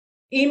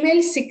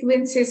email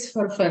sequences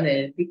for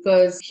funnel,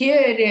 because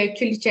here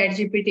actually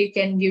ChatGPT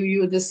can give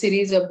you the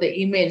series of the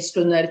emails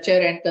to nurture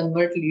and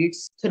convert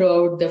leads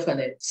throughout the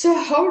funnel. So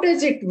how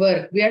does it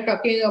work? We are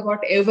talking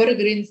about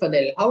evergreen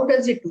funnel. How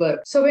does it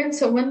work? So when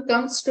someone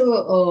comes to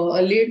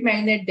a lead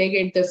magnet, they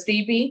get the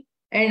freebie,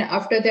 and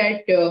after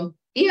that,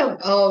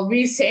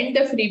 we send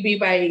the freebie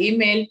by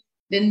email.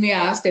 Then we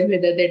ask them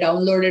whether they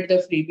downloaded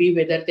the freebie,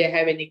 whether they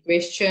have any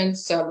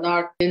questions or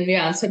not. Then we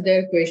answer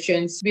their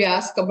questions. We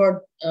ask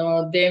about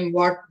them,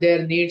 what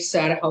their needs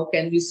are, how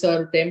can we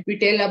serve them. We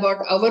tell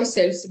about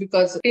ourselves,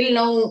 because till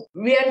now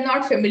we are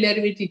not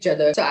familiar with each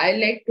other. So I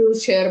like to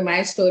share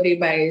my story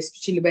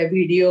especially by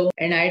video,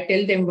 and I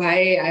tell them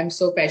why I'm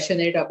so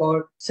passionate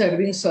about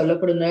serving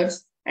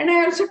solopreneurs. And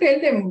I also tell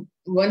them,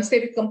 once they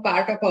become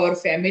part of our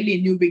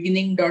family,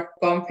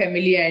 newbeginning.com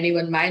family, and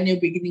even my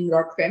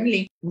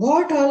newbeginning.family,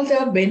 what all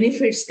the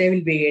benefits they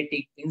will be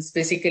getting. Means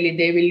basically,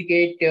 they will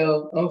get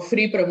a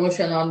free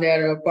promotion on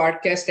their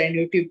podcast and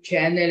YouTube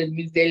channel.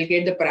 They'll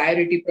get the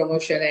priority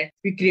promotion, and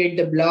we create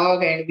the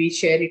blog and we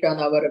share it on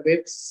our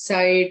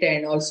website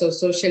and also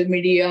social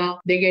media.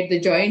 They get the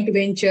joint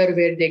venture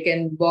where they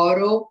can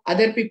borrow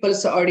other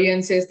people's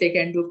audiences. They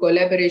can do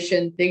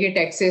collaboration. They get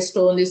access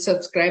to only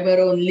subscriber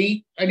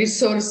only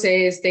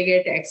resources. They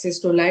get access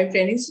to live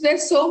trainings. So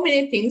there's so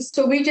many things.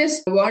 So we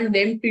just want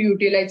them to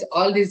utilize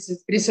all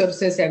these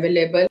resources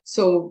available.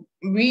 So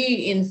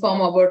we inform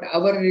about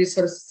our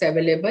resources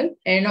available.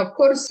 And of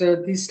course,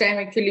 this time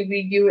actually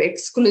we give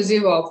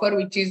exclusive offer,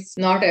 which is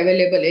not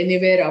available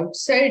anywhere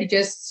outside,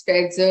 just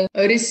as a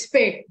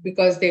respect,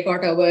 because they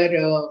got our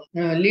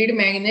lead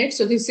magnet.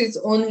 So this is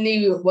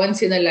only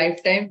once in a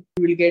lifetime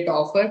you will get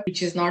offer,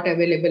 which is not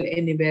available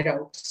anywhere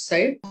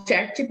outside.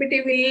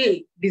 ChatGPT will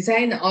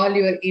design all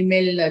your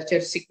email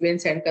nurture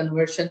sequence and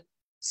conversion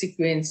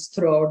sequence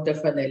throughout the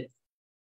funnel.